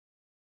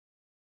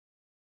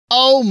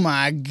Oh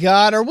my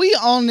God, are we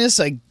on this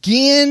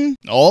again?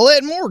 All that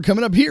and more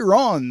coming up here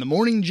on The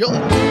Morning Jolt.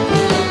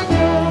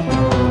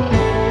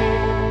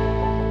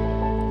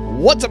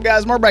 What's up,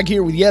 guys? Mark back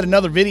here with yet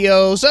another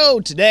video. So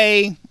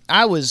today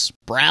I was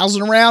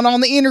browsing around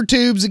on the inner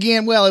tubes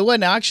again. Well, it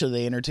wasn't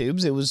actually the inner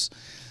tubes. It was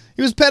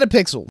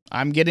Petapixel.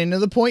 I'm getting to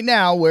the point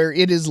now where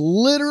it is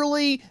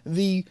literally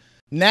the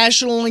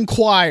National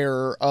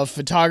Enquirer of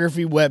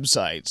photography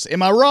websites.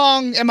 Am I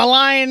wrong? Am I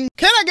lying?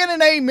 Can I get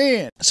an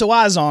amen? So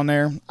I was on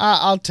there.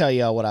 I'll tell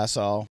y'all what I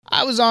saw.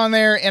 I was on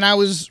there and I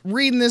was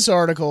reading this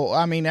article.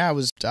 I mean, I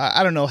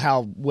don't know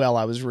how well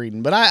I was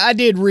reading, but I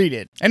did read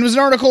it. And it was an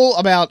article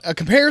about a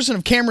comparison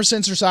of camera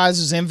sensor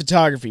sizes in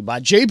photography by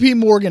JP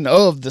Morgan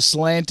of The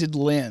Slanted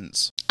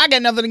Lens. I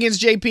got nothing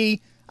against JP.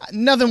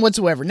 Nothing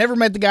whatsoever. Never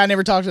met the guy,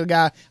 never talked to the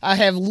guy. I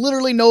have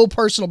literally no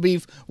personal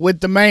beef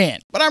with the man.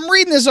 But I'm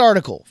reading this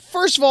article.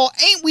 First of all,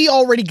 ain't we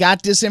already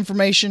got this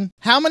information?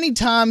 How many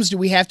times do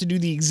we have to do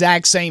the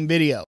exact same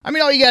video? I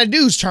mean, all you gotta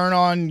do is turn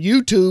on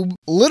YouTube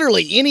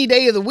literally any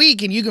day of the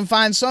week and you can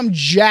find some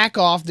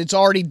jack-off that's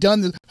already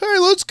done the, hey,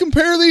 let's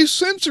compare these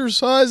sensor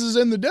sizes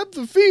and the depth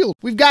of field.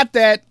 We've got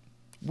that.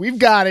 We've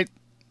got it.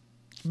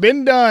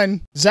 Been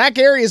done. Zach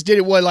Arias did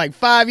it, what, like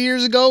 5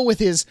 years ago with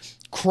his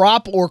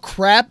crop or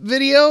crap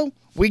video?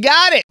 We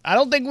got it. I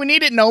don't think we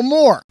need it no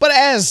more. But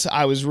as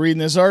I was reading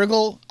this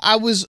article, I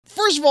was,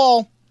 first of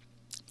all,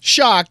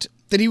 shocked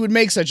that he would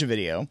make such a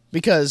video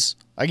because,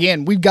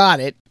 again, we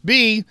got it.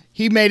 B,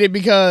 he made it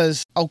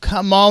because, oh,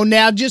 come on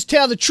now, just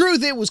tell the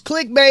truth, it was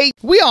clickbait.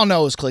 We all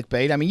know it's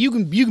clickbait. I mean, you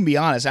can be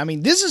honest. I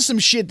mean, this is some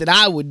shit that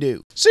I would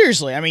do.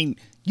 Seriously, I mean,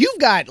 you've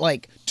got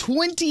like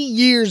 20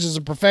 years as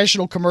a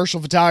professional commercial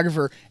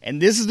photographer,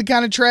 and this is the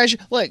kind of trash.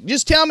 Look,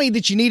 just tell me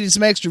that you needed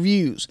some extra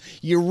views.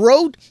 You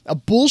wrote a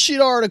bullshit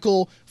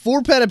article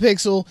for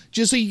Petapixel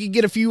just so you could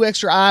get a few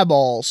extra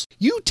eyeballs.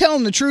 You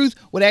telling the truth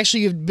would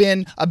actually have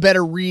been a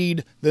better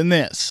read than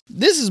this.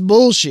 This is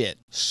bullshit.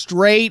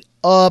 Straight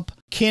up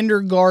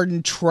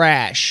kindergarten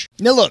trash.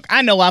 Now look,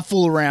 I know I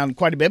fool around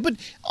quite a bit, but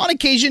on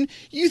occasion,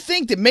 you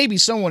think that maybe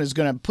someone is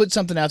going to put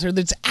something out there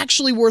that's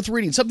actually worth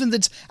reading, something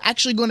that's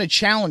actually going to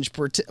challenge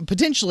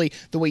potentially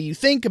the way you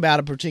think about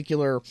a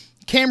particular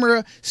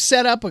camera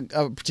setup,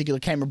 a particular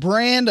camera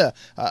brand, a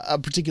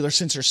particular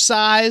sensor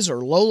size or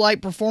low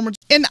light performance.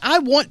 And I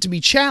want to be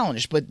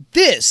challenged, but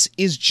this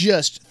is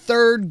just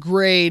third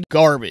grade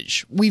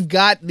garbage. We've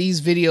got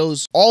these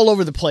videos all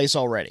over the place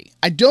already.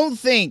 I don't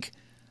think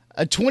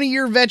a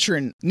 20-year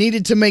veteran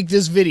needed to make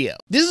this video.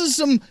 This is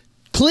some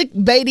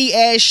clickbaity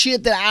ass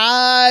shit that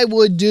I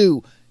would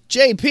do.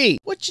 JP,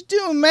 what you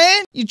doing,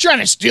 man? You trying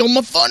to steal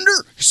my thunder?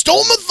 You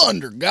stole my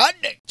thunder,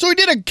 goddamn. So he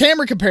did a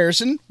camera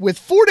comparison with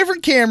 4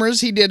 different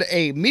cameras. He did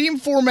a medium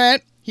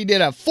format, he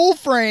did a full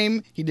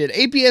frame, he did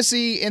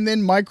APS-C, and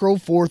then micro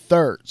four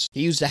thirds.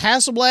 He used a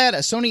Hasselblad, a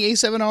Sony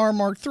a7R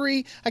Mark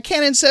III, a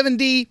Canon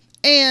 7D,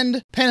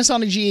 and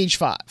Panasonic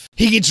GH5.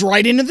 He gets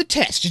right into the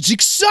test. It's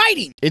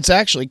exciting. It's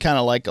actually kind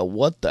of like a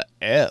what the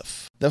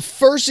F. The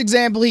first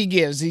example he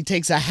gives, he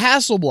takes a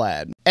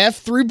Hasselblad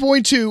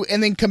f3.2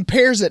 and then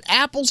compares it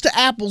apples to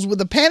apples with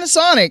a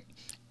Panasonic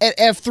at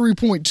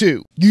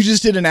f3.2. You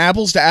just did an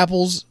apples to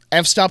apples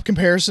f-stop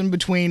comparison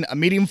between a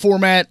medium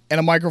format and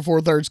a micro four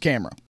thirds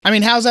camera. I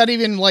mean, how's that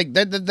even like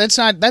that's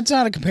not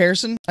a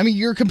comparison. I mean,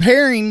 you're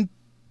comparing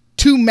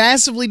two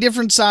massively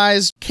different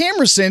sized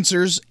camera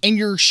sensors and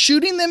you're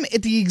shooting them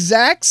at the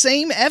exact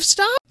same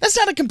f-stop? That's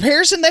not a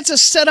comparison, that's a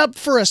setup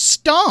for a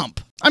stomp.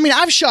 I mean,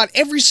 I've shot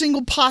every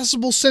single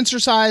possible sensor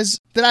size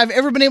that I've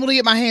ever been able to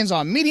get my hands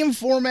on. Medium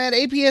format,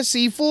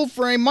 APS-C, full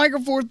frame, micro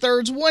four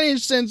thirds, 1-inch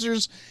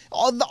sensors,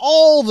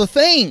 all the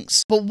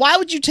things. But why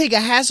would you take a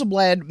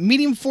Hasselblad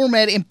medium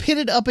format and pit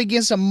it up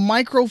against a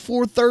micro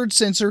four thirds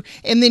sensor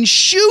and then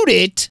shoot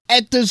it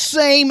at the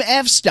same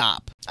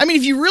f-stop? I mean,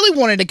 if you really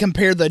wanted to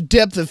compare the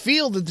depth of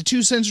field that the two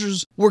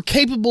sensors were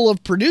capable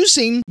of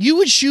producing, you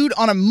would shoot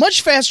on a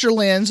much faster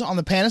lens on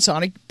the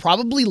Panasonic,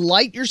 probably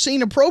light your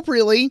scene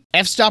appropriately,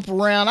 f-stop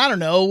around, I don't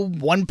know,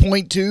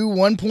 1.2,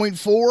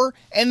 1.4,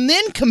 and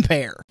then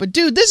compare. But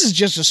dude, this is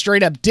just a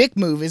straight up dick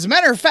move. As a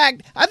matter of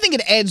fact, I think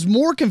it adds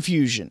more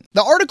confusion.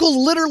 The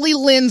article literally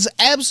lends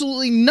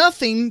absolutely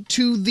nothing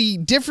to the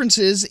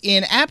differences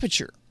in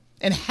aperture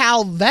and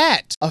how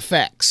that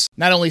affects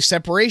not only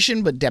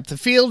separation, but depth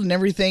of field and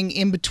everything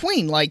in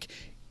between. Like,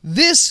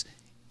 this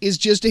is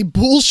just a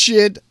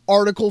bullshit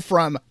article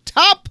from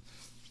top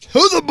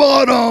to the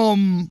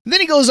bottom.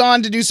 Then he goes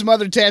on to do some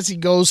other tests. He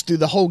goes through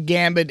the whole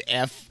gambit,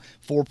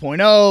 f4.0,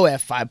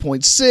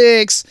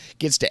 f5.6,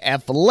 gets to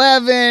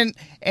f11,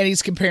 and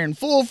he's comparing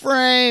full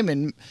frame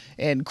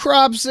and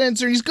crop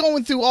sensor. He's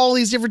going through all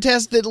these different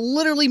tests that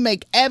literally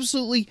make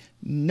absolutely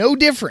no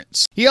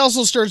difference. He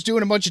also starts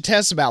doing a bunch of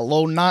tests about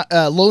low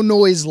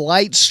noise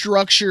light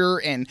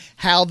structure and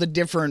how the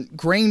different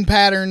grain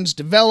patterns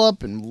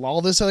develop and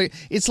all this other.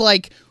 It's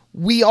like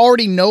we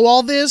already know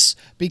all this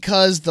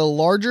because the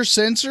larger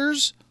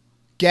sensors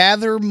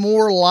gather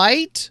more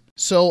light.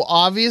 So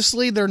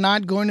obviously they're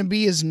not going to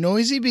be as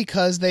noisy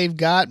because they've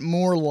got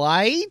more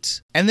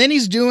light. And then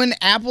he's doing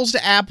apples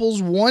to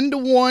apples,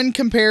 one-to-one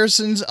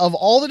comparisons of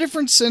all the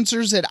different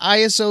sensors at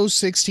ISO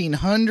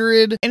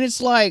 1600. And it's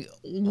like,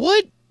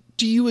 what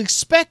do you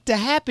expect to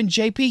happen,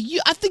 JP?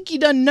 I think you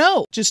done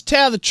know. Just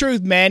tell the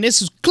truth, man.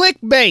 This is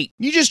clickbait.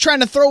 You just trying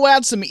to throw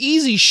out some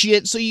easy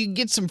shit so you can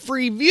get some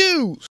free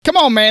views. Come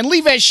on, man.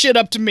 Leave that shit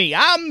up to me.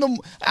 I'm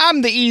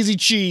the easy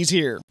cheese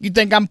here. You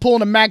think I'm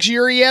pulling a Max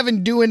Yuriev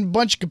and doing a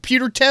bunch of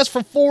computer tests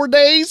for 4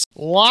 days?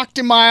 Locked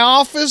in my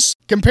office?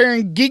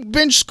 Comparing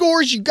Geekbench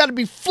scores? You gotta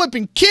be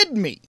flipping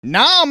kidding me.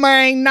 Nah,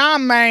 man.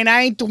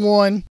 I ain't the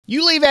one.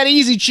 You leave that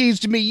easy cheese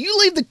to me. You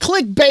leave the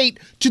clickbait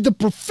to the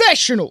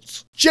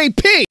professionals.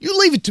 JP, you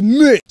leave it to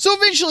me. So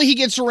eventually he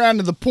gets around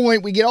to the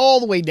point. We get all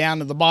the way down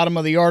to the bottom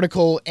of the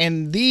article,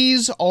 and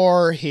these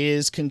are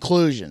his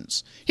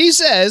conclusions. He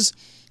says,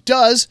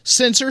 does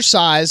sensor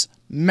size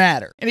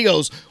matter? And he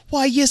goes,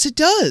 why, yes, it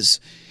does.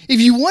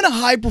 If you want a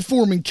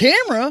high-performing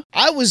camera,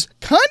 I was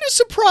kind of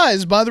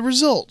surprised by the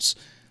results.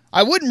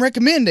 I wouldn't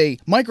recommend a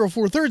Micro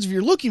Four Thirds if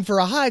you're looking for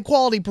a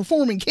high-quality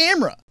performing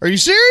camera. Are you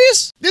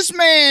serious? This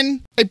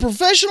man, a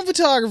professional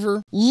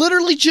photographer,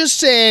 literally just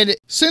said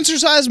sensor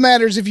size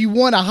matters if you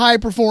want a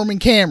high-performing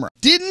camera.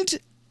 Didn't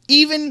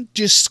even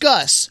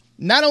discuss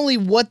not only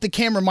what the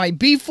camera might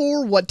be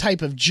for, what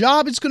type of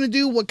job it's going to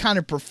do, what kind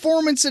of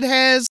performance it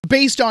has,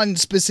 based on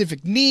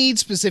specific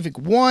needs, specific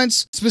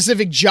wants,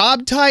 specific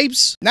job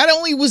types. Not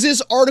only was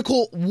this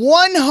article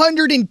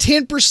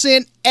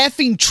 110%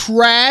 effing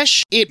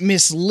trash, it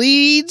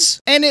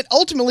misleads, and it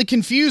ultimately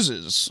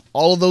confuses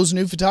all of those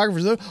new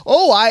photographers.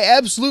 Oh, I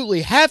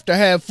absolutely have to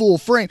have full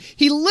frame.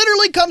 He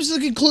literally comes to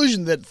the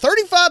conclusion that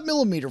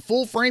 35mm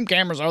full frame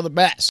cameras are the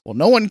best. Well,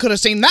 no one could have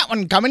seen that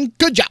one coming.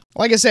 Good job.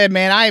 Like I said,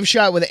 man, I have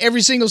shot with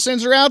every single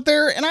sensor out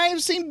there, and I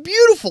have seen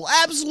beautiful,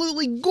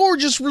 absolutely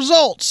gorgeous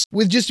results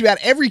with just about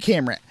every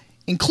camera,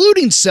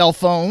 including cell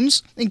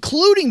phones,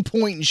 including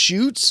point and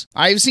shoots.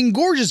 I have seen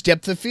gorgeous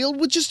depth of field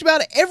with just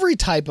about every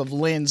type of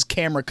lens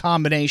camera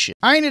combination.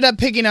 I ended up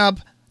picking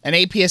up an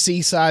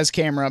APS-C size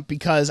camera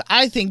because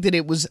I think that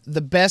it was the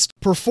best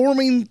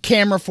performing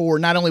camera for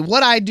not only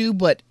what I do,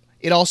 but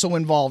it also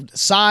involved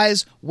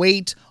size,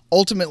 weight,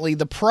 ultimately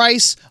the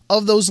price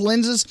of those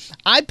lenses.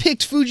 I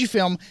picked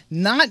Fujifilm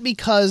not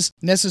because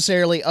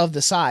necessarily of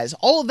the size.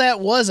 All of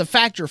that was a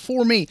factor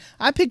for me.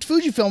 I picked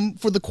Fujifilm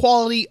for the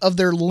quality of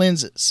their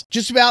lenses.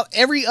 Just about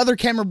every other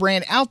camera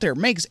brand out there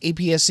makes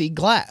APS-C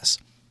glass.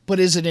 But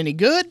is it any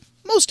good?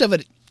 Most of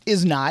it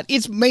is not.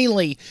 It's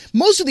mainly,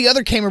 most of the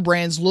other camera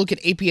brands look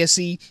at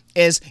APS-C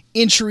as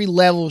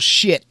entry-level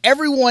shit.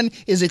 Everyone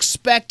is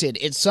expected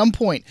at some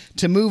point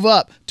to move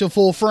up to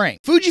full frame.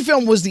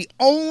 Fujifilm was the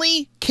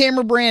only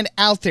camera brand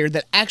out there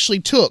that actually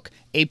took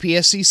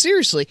APS-C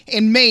seriously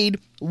and made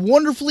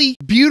wonderfully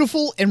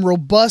beautiful and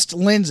robust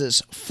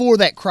lenses for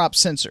that crop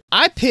sensor.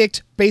 I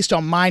picked, based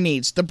on my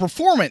needs, the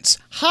performance,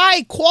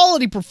 high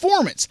quality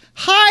performance,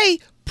 high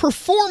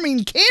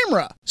performing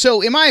camera. So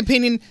in my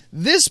opinion,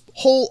 this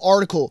whole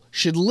article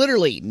should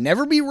literally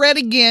never be read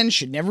again,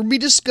 should never be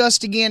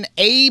discussed again.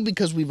 A,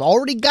 because we've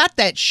already got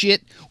that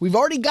shit. We've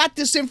already got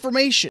this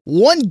information.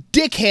 One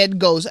dickhead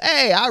goes,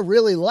 hey, I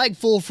really like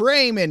full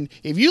frame, and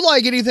if you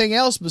like anything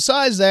else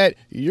besides that,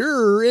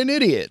 you're an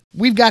idiot.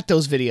 We've got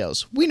those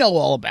videos. We know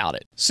all about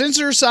it.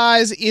 Sensor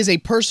size is a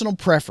personal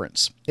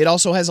preference. It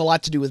also has a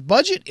lot to do with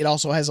budget. It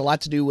also has a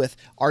lot to do with,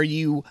 are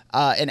you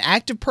an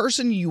active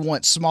person? You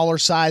want smaller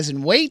size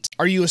and weight?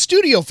 Are you a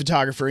studio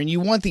photographer and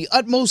you want the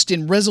utmost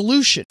in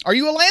resolution? Are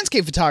you a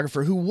landscape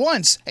photographer who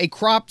wants a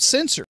cropped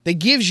sensor that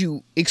gives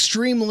you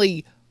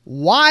extremely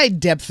wide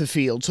depth of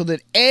field so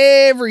that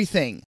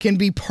everything can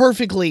be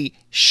perfectly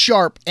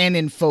sharp and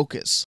in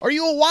focus? Are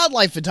you a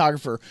wildlife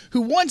photographer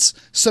who wants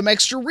some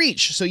extra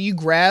reach, so you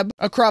grab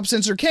a crop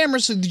sensor camera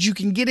so that you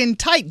can get in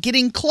tight, get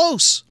in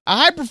close? A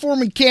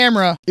high-performing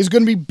camera is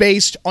going to be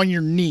based on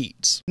your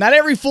needs. Not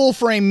every full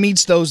frame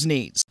meets those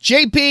needs.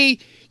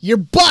 JP, you're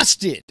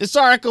busted. This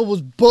article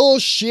was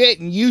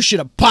bullshit and you should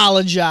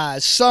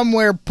apologize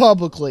somewhere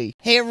publicly.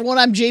 Hey everyone,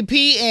 I'm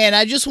JP and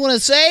I just want to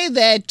say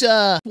that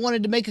I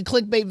wanted to make a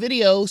clickbait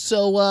video,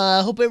 so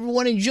hope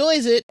everyone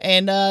enjoys it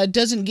and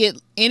doesn't get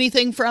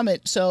anything from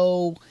it.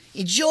 So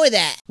enjoy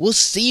that. We'll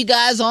see you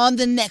guys on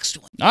the next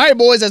one. Alright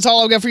boys, that's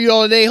all I've got for you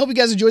all today. Hope you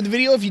guys enjoyed the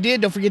video. If you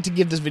did, don't forget to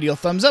give this video a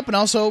thumbs up and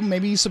also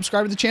maybe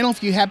subscribe to the channel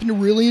if you happen to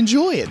really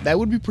enjoy it. That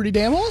would be pretty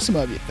damn awesome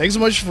of you. Thanks so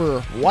much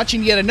for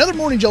watching yet another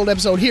Morning Jolt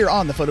episode here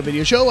on The Photo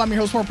Video Show. I'm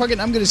your host, Mark Puckett,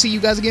 and I'm going to see you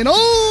guys again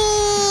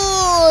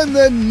on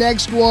the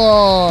next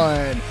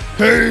one.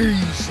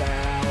 Peace out.